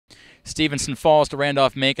Stevenson falls to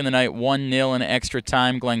Randolph Macon tonight 1-0 in extra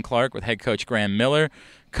time. Glenn Clark with head coach Graeme Millar.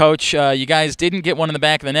 Coach, you guys didn't get one in the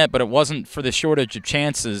back of the net, but it wasn't for the shortage of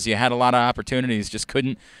chances. You had a lot of opportunities, just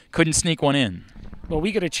couldn't sneak one in. Well,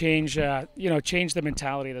 we got to change the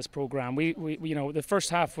mentality of this program. We the first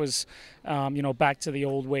half was, back to the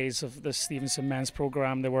old ways of the Stevenson men's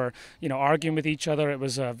program. They were, arguing with each other. It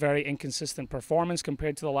was a very inconsistent performance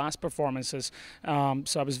compared to the last performances.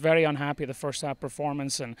 So I was very unhappy with the first half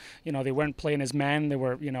performance, and they weren't playing as men. They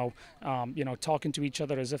were, talking to each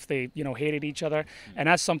other as if they, hated each other, and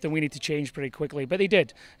that's something we need to change pretty quickly. But they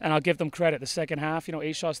did, and I'll give them credit. The second half,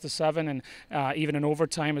 8 shots to 7, and even in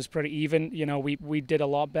overtime is pretty even. We did a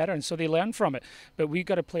lot better, and so they learned from it. But we've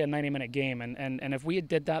got to play a 90-minute game, and if we had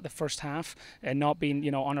did that the first half and not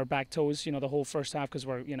been on our back toes the whole first half, because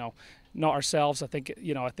we're not ourselves, I think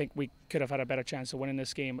we could have had a better chance of winning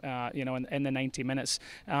this game in the 90 minutes.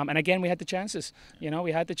 And again, we had the chances.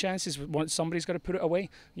 We had the chances. Somebody's got to put it away.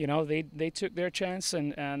 They took their chance,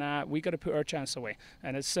 and we got to put our chance away.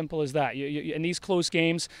 And it's simple as that. In these close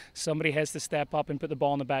games, somebody has to step up and put the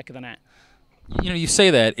ball in the back of the net. You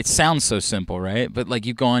say that, it sounds so simple, right? But like,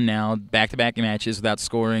 you've gone now back-to-back matches without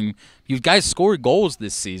scoring. You guys scored goals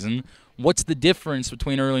this season. What's the difference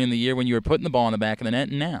between early in the year when you were putting the ball in the back of the net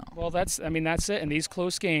and now? Well, that's it. In these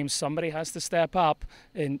close games, somebody has to step up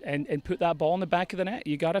and put that ball in the back of the net.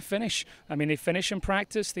 You got to finish. They finish in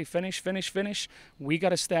practice. They finish. We got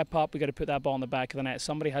to step up. We got to put that ball in the back of the net.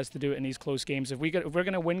 Somebody has to do it in these close games. If we're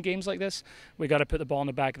going to win games like this, we got to put the ball in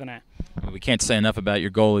the back of the net. We can't say enough about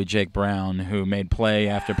your goalie, Jake Brown, who made play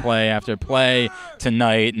after play after play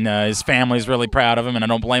tonight, and his family's really proud of him, and I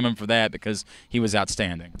don't blame him for that because he was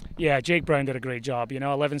outstanding. Yeah, Jake Brown did a great job.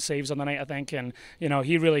 11 saves on the night, I think, and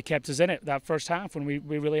he really kept us in it that first half when we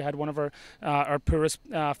really had one of our poorest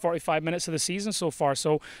 45 minutes of the season so far.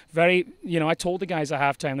 So very, I told the guys at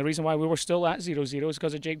halftime the reason why we were still at 0-0 is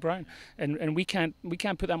because of Jake Brown, and we can't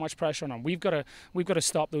put that much pressure on him. We've got to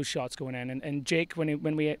stop those shots going in, and Jake, when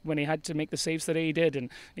he had to make the saves today, he did, and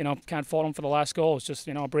can't fault him for the last goal. It's just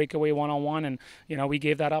a breakaway one-on-one, and we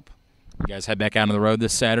gave that up. You guys head back out on the road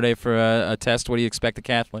this Saturday for a test. What do you expect at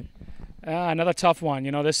Catholic? Another tough one.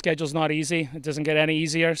 This schedule's not easy. It doesn't get any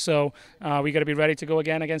easier. So we got to be ready to go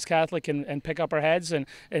again against Catholic and pick up our heads and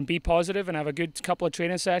be positive and have a good couple of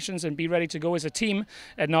training sessions and be ready to go as a team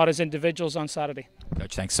and not as individuals on Saturday.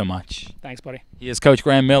 Coach, thanks so much. Thanks, buddy. He is Coach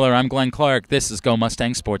Graeme Millar. I'm Glenn Clark. This is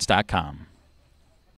GoMustangSports.com.